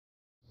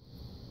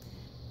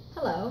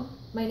Hello,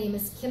 my name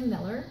is Kim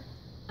Miller.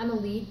 I'm a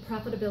lead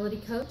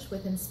profitability coach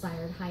with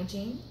Inspired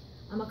Hygiene.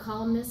 I'm a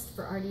columnist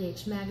for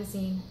RDH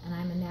Magazine, and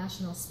I'm a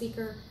national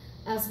speaker,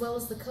 as well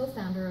as the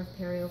co-founder of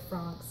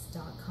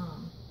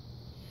PerioFrogs.com.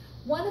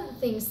 One of the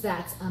things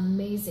that's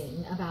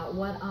amazing about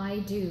what I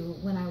do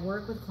when I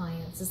work with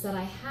clients is that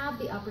I have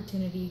the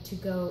opportunity to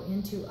go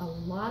into a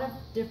lot of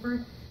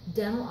different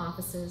dental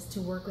offices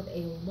to work with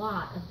a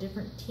lot of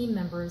different team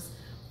members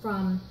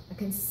from a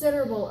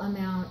considerable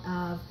amount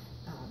of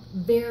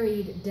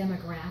varied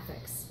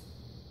demographics.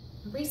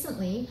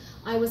 Recently,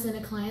 I was in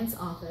a client's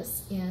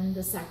office in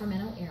the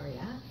Sacramento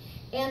area,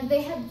 and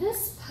they had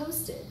this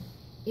posted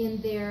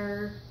in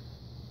their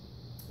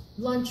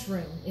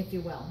lunchroom, if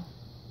you will.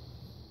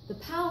 The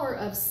power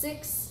of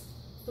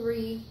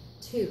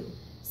 632.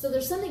 So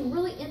there's something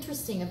really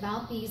interesting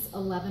about these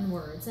 11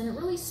 words, and it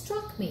really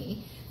struck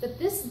me that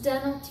this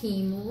dental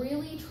team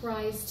really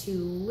tries to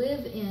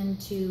live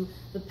into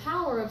the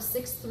power of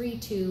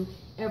 632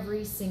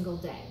 every single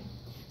day.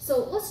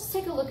 So let's just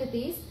take a look at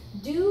these.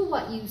 Do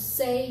what you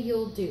say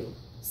you'll do.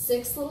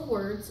 6 little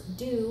words,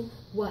 do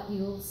what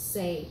you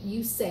say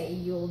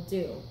you'll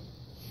do.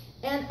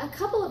 And a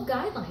couple of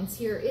guidelines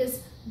here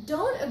is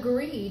don't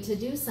agree to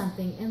do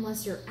something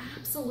unless you're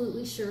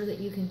absolutely sure that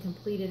you can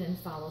complete it and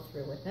follow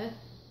through with it.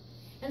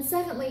 And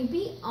secondly,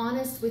 be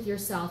honest with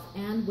yourself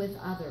and with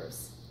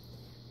others.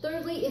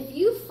 Thirdly, if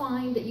you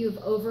find that you've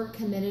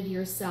overcommitted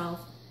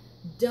yourself,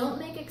 don't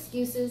make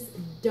excuses,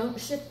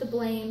 don't shift the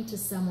blame to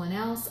someone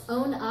else,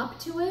 own up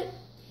to it,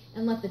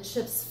 and let the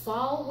chips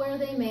fall where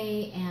they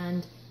may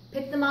and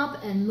pick them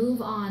up and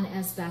move on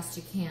as best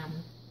you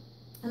can.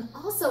 And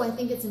also, I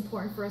think it's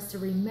important for us to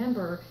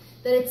remember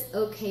that it's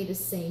okay to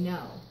say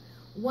no.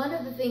 One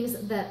of the things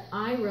that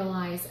I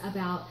realize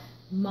about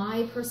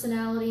my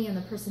personality and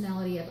the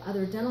personality of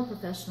other dental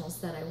professionals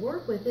that I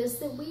work with is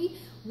that we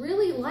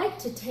really like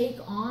to take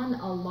on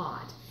a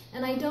lot.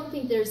 And I don't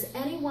think there's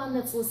anyone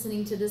that's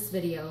listening to this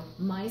video,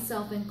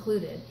 myself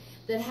included,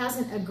 that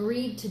hasn't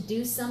agreed to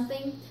do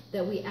something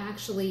that we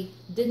actually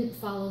didn't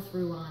follow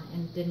through on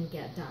and didn't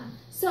get done.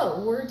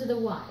 So, word to the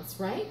wise,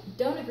 right?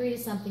 Don't agree to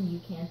something you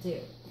can't do.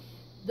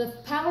 The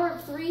power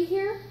of 3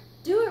 here,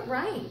 do it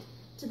right,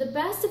 to the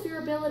best of your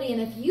ability.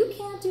 And if you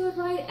can't do it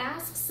right,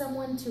 ask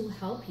someone to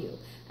help you.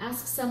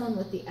 Ask someone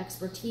with the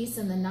expertise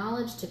and the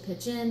knowledge to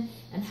pitch in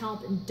and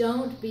help, and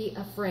don't be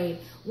afraid.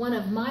 One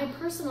of my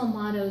personal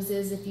mottos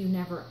is, if you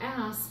never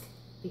ask,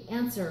 the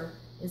answer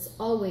is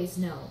always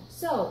no.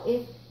 So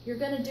if you're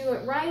going to do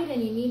it right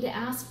and you need to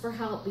ask for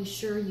help, be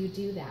sure you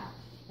do that.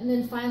 And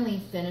then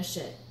finally, finish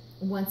it.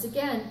 Once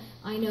again,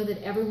 I know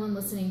that everyone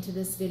listening to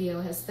this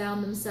video has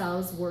found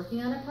themselves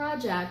working on a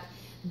project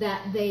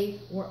that they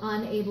were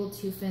unable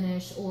to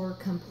finish or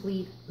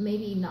complete,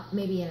 maybe in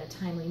a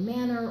timely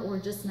manner, or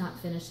just not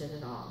finish it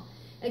at all.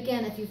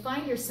 Again, if you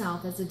find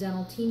yourself as a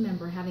dental team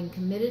member having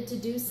committed to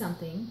do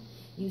something,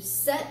 you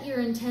set your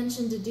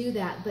intention to do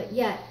that, but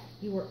yet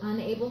you were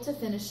unable to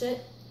finish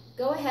it,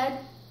 go ahead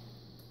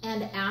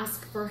and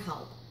ask for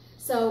help.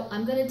 So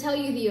I'm going to tell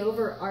you the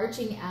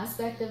overarching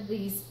aspect of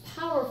these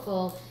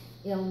powerful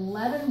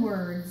 11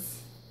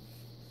 words.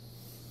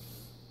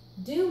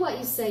 Do what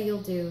you say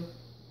you'll do.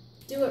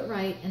 Do it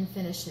right and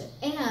finish it.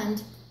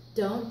 And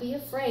don't be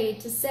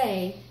afraid to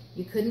say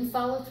you couldn't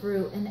follow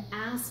through and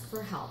ask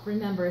for help.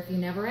 Remember, if you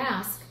never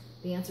ask,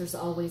 the answer is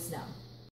always no.